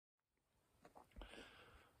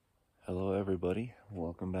Hello everybody,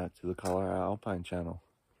 welcome back to the Colorado Alpine channel.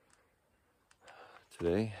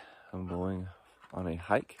 Today I'm going on a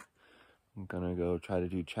hike. I'm gonna go try to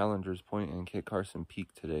do Challengers Point and Kit Carson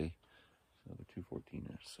Peak today. So the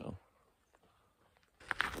 214ers, so.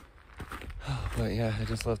 But yeah, I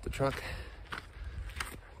just left the truck.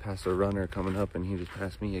 Passed a runner coming up and he just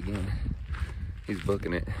passed me again. He's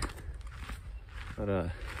booking it. But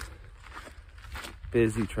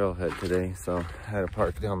busy trailhead today, so I had to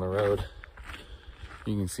park down the road.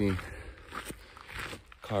 You can see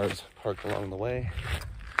cars parked along the way.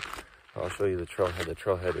 I'll show you the trailhead. The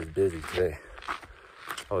trailhead is busy today.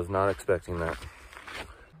 I was not expecting that.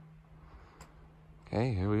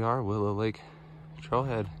 Okay, here we are, Willow Lake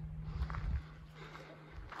Trailhead.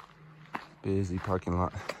 Busy parking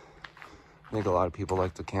lot. I think a lot of people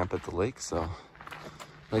like to camp at the lake, so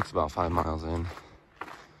the lake's about 5 miles in.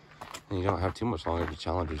 And you don't have too much longer to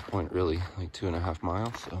Challengers Point, really, like 2.5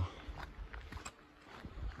 miles, so.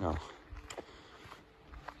 No.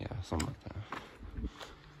 Yeah, something like that.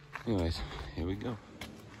 Anyways, here we go.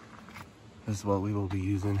 This is what we will be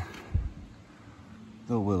using.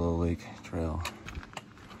 The Willow Lake Trail.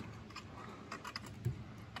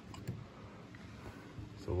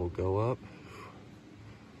 So we'll go up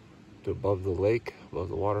to above the lake, above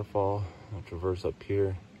the waterfall. I'll traverse up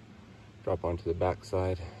here, drop onto the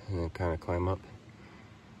backside, and then kind of climb up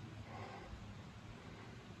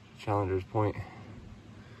Challengers Point,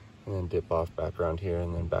 and then dip off back around here,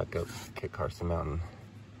 and then back up Kit Carson Mountain.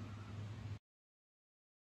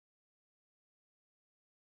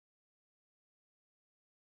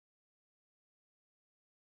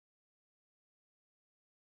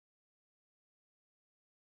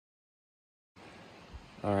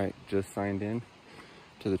 All right, just signed in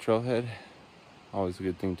to the trailhead. Always a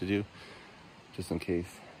good thing to do, just in case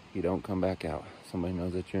you don't come back out. Somebody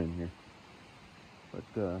knows that you're in here. But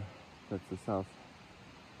that's the South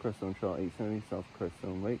Crestone Trail 870, South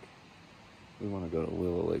Crestone Lake. We want to go to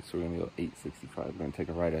Willow Lake, so we're going to go 865. We're going to take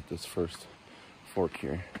a right at this first fork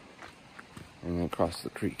here, and then cross the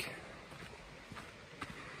creek.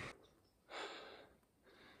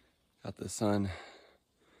 Got the sun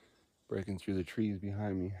breaking through the trees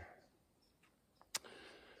behind me.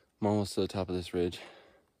 I'm almost to the top of this ridge.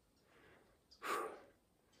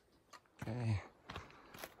 Okay.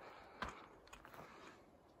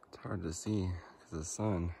 It's hard to see because of the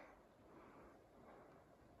sun.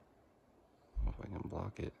 I don't know if I can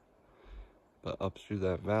block it. But up through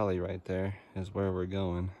that valley right there is where we're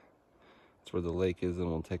going. It's where the lake is,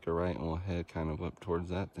 and we'll take a right and we'll head kind of up towards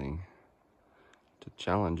that thing to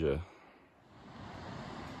Challenger.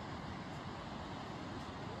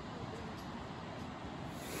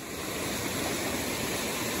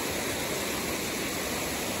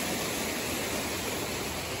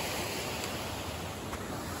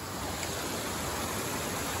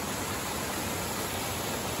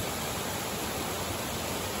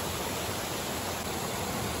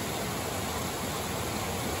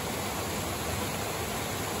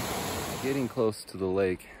 Getting close to the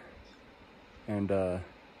lake, and I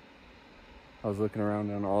was looking around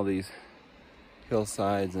on all these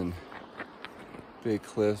hillsides and big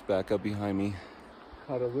cliffs back up behind me.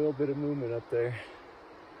 Caught a little bit of movement up there.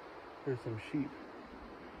 There's some sheep.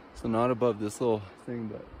 So not above this little thing,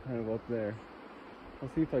 but kind of up there. I'll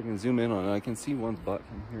see if I can zoom in on it. I can see one's butt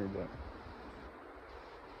from here, but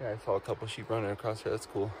yeah, I saw a couple sheep running across here. That's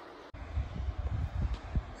cool.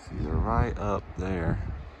 See, they're right up there.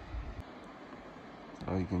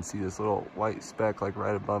 Oh, you can see this little white speck like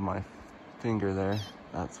right above my finger there.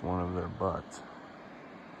 That's one of their butts.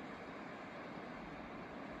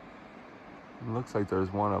 It looks like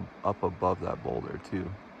there's one up above that boulder too.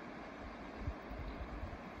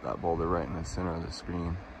 That boulder right in the center of the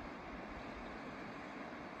screen.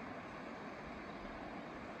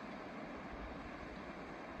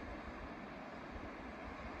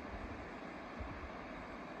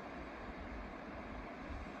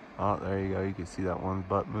 Oh, there you go. You can see that one's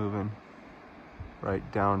butt moving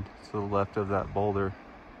right down to the left of that boulder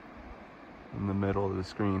in the middle of the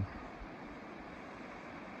screen.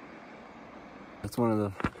 That's one of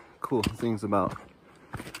the cool things about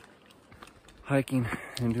hiking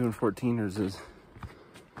and doing 14ers is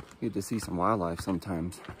you get to see some wildlife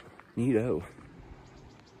sometimes. Neato.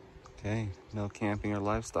 Okay, no camping or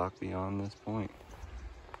livestock beyond this point.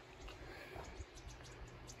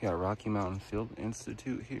 Got Rocky Mountain Field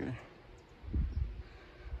Institute here.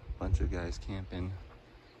 Bunch of guys camping,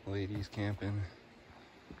 ladies camping.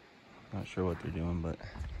 Not sure what they're doing, but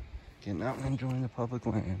getting out and enjoying the public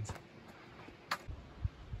lands.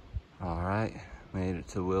 All right, made it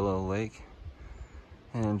to Willow Lake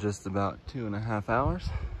in just about 2.5 hours.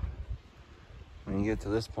 when you get to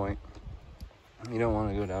this point, you don't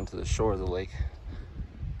want to go down to the shore of the lake.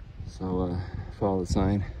 So follow the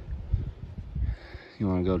sign. You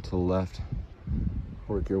want to go to the left,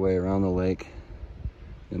 work your way around the lake,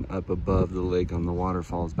 and up above the lake on the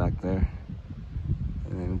waterfalls back there,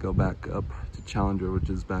 and then go back up to Challenger, which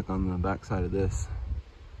is back on the back side of this.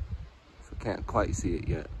 So can't quite see it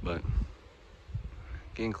yet, but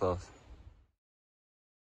getting close.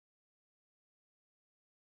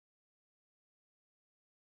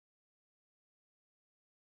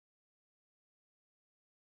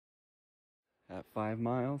 At 5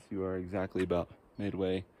 miles, you are exactly about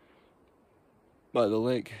midway by the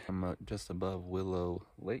lake. I'm just above Willow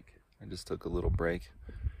Lake. I just took a little break,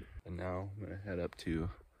 and now I'm gonna head up to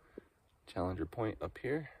Challenger Point up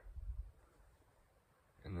here,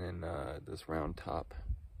 and then this round top,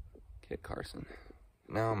 Kit Carson.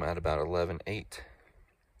 Now I'm at about 11.8,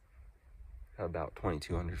 about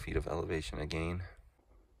 2,200 feet of elevation again.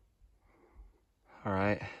 All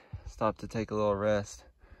right, stop to take a little rest.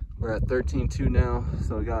 We're at 13.2 now,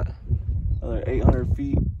 so we got another 800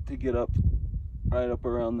 feet to get up, right up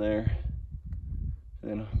around there.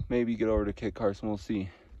 And maybe get over to Kit Carson, we'll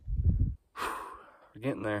see. We're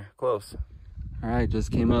getting there, close. All right,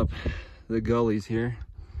 just came up the gullies here,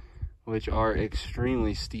 which are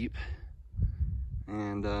extremely steep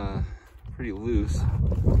and pretty loose.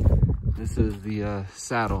 This is the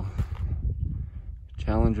saddle,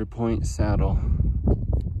 Challenger Point saddle,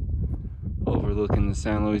 overlooking the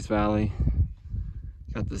San Luis Valley.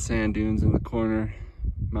 Got the sand dunes in the corner,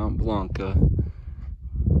 Mount Blanca,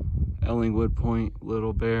 Ellingwood Point,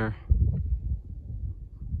 Little Bear,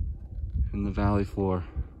 and the valley floor.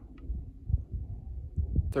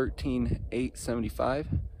 13,875.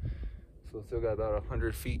 So still got about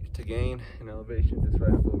 100 feet to gain in elevation, just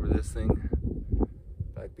right up over this thing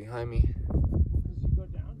back behind me. You go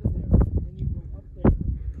down to there, and then you go up there,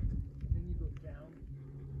 and then you go down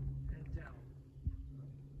and down,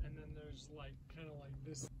 and then there's like kind of like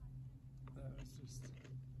this. It's just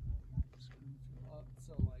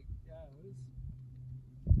so like yeah,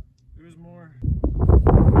 it was more.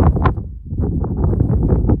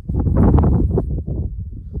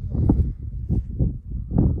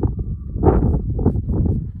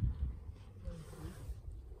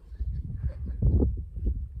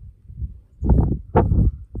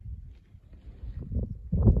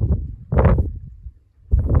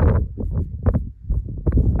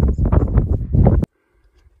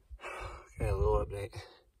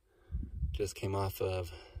 Just came off of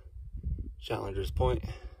Challenger's Point.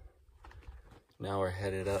 Now we're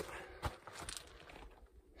headed up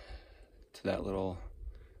to that little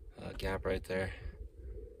gap right there,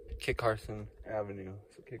 Kit Carson Avenue.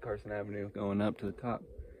 So Kit Carson Avenue going up to the top.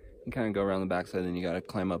 You kind of go around the backside, then you got to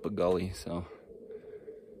climb up a gully. So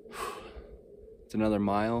it's another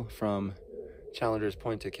mile from Challenger's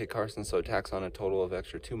Point to Kit Carson, so it tacks on a total of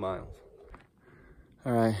extra 2 miles.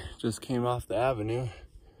 All right, just came off the avenue.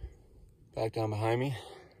 Back down behind me.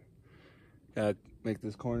 Gotta make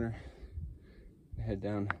this corner, head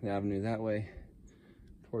down the avenue that way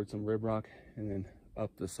towards some rib rock, and then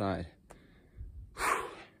up the side. I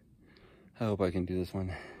hope I can do this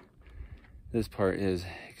one. This part is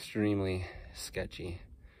extremely sketchy.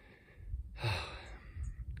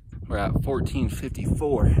 We're at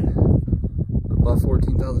 1454. We're above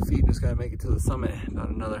 14,000 feet. Just gotta make it to the summit. About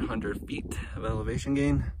another 100 feet of elevation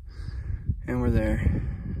gain, and we're there.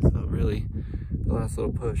 So really, the last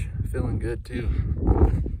little push, feeling good too,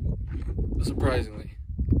 surprisingly.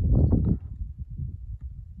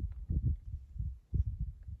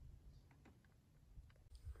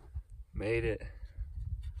 Made it.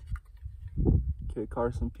 Kit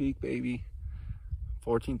Carson Peak, baby.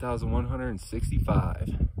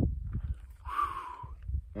 14,165.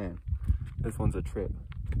 Man, this one's a trip.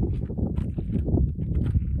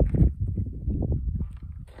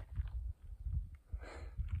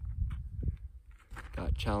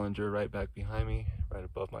 Got Challenger right back behind me, right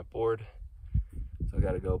above my board. So I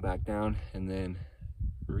got to go back down and then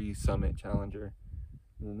re-summit Challenger.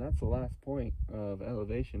 And then that's the last point of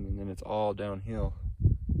elevation, and then it's all downhill,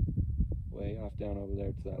 way off down over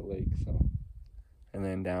there to that lake. So, and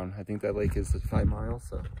then down, I think that lake is 5 miles.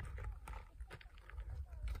 So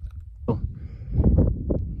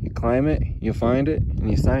you climb it, you find it, and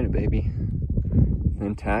you sign it, baby.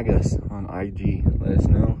 Then tag us on IG. Let us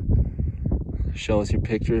know. Show us your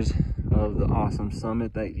pictures of the awesome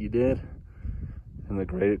summit that you did and the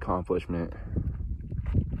great accomplishment.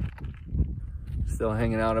 Still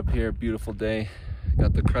hanging out up here, beautiful day.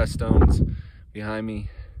 Got the crest stones behind me.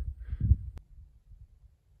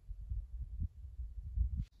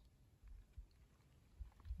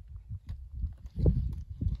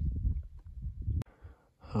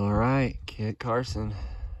 right, Kit Carson,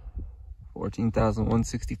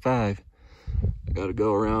 14,165. I gotta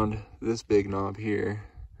go around this big knob here,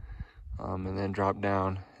 and then drop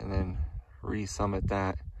down, and then re-summit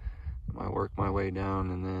that. I work my way down,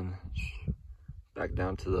 and then back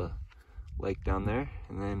down to the lake down there,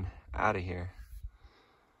 and then out of here.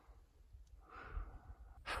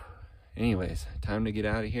 Anyways, time to get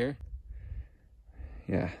out of here.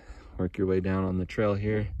 Yeah, work your way down on the trail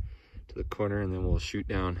here to the corner, and then we'll shoot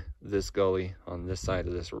down this gully on this side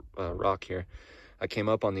of this rock here. I came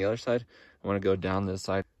up on the other side. I want to go down this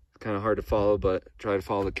side. It's kind of hard to follow, but try to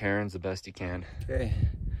follow the cairns the best you can. Okay,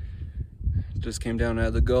 just came down out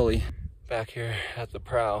of the gully. Back here at the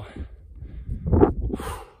prow.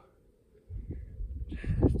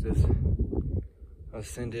 Just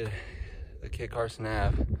ascended the Kit Carson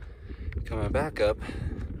Ave. Coming back up,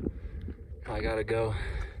 I gotta go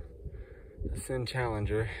ascend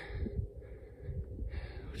Challenger,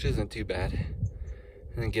 which isn't too bad,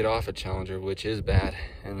 and then get off a Challenger, which is bad,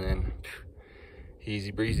 and then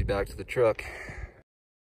easy breezy back to the truck.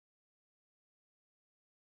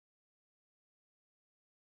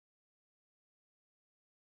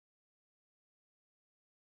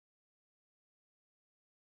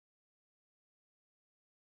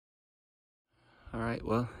 All right,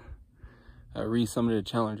 well, I re-summited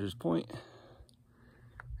Challenger's Point,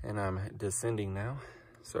 and I'm descending now.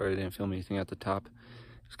 Sorry I didn't film anything at the top.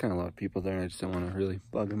 There's kind of a lot of people there, and I just don't want to really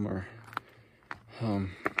bug them or, you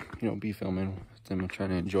know, be filming with them and trying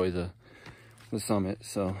to enjoy the summit.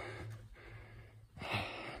 So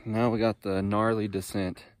now we got the gnarly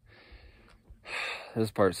descent.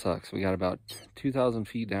 This part sucks. We got about 2,000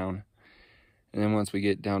 feet down, and then once we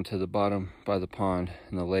get down to the bottom by the pond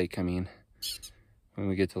and the lake, I mean, when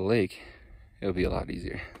we get to the lake, it'll be a lot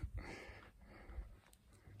easier.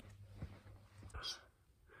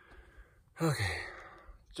 Okay,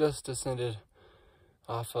 just descended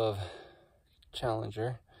off of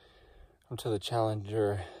Challenger. I'm to the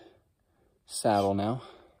Challenger saddle now,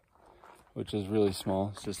 which is really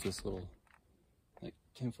small. It's just this little, like,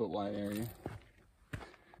 10-foot wide area.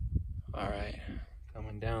 All right,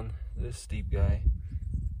 coming down this steep guy.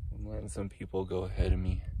 I'm letting some people go ahead of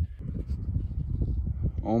me.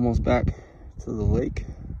 Almost back to the lake.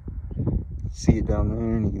 See it down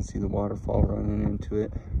there, and you can see the waterfall running into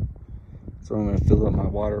it. So I'm gonna fill up my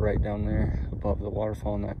water right down there above the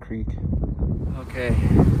waterfall in that creek. Okay,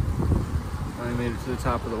 I made it to the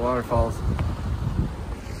top of the waterfalls.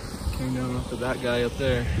 Came down off of that guy up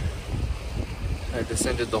there. I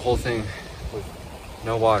descended the whole thing with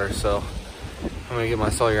no water, so I'm gonna get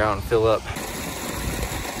my Sawyer out and fill up.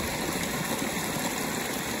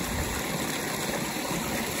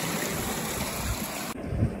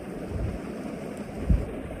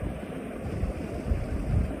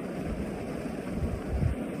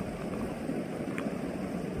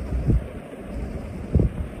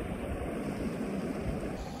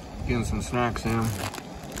 Getting some snacks in.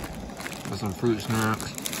 Got some fruit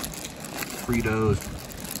snacks, Fritos.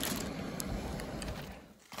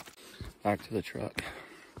 Back to the truck.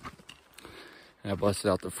 And I busted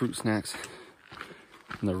out the fruit snacks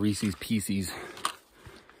and the Reese's Pieces.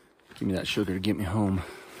 Give me that sugar to get me home.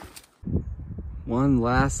 One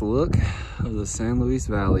last look of the San Luis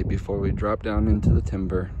Valley before we drop down into the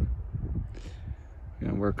timber. We're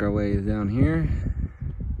gonna work our way down here.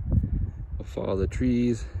 We'll follow the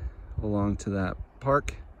trees along to that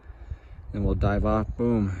park, and we'll dive off,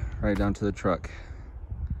 boom, right down to the truck.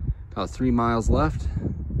 About 3 miles left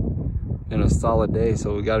in a solid day,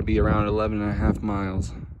 so we got to be around 11.5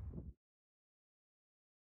 miles.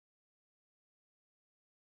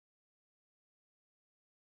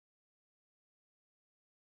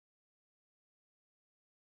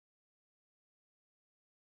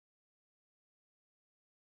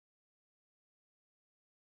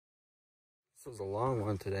 This was a long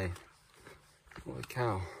one today. Holy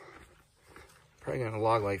cow. Probably gonna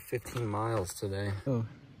log like 15 miles today. So,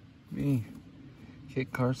 me,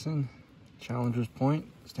 Kit Carson, Challenger's Point,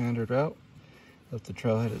 standard route. Left the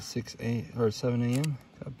trailhead at 7 a.m.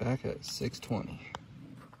 Got back at 6:20.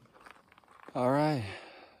 All right,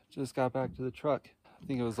 just got back to the truck. I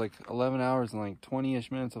think it was like 11 hours and like 20-ish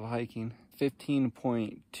minutes of hiking.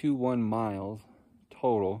 15.21 miles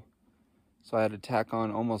total. So I had to tack on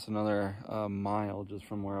almost another mile just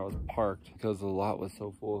from where I was parked because the lot was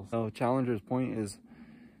so full. So Challenger's Point is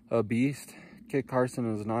a beast. Kit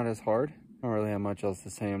Carson is not as hard. I don't really have much else to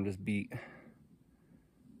say. I'm just beat.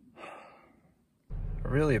 I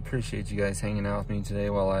really appreciate you guys hanging out with me today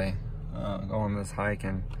while I go on this hike,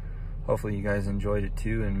 and hopefully you guys enjoyed it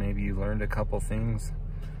too, and maybe you learned a couple things,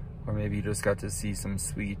 or maybe you just got to see some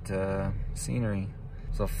sweet scenery.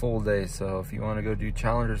 It's a full day, so if you want to go do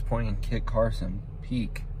Challengers Point and hit Carson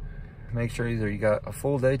Peak, make sure either you got a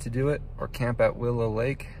full day to do it or camp at Willow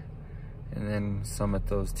Lake and then summit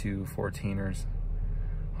those 2 14ers.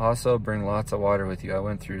 Also, bring lots of water with you. I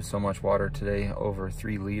went through so much water today, over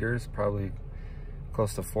 3 liters, probably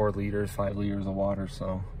close to 4 liters, 5 liters of water.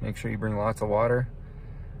 So make sure you bring lots of water,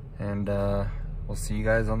 and we'll see you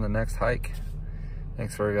guys on the next hike.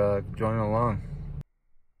 Thanks for joining along.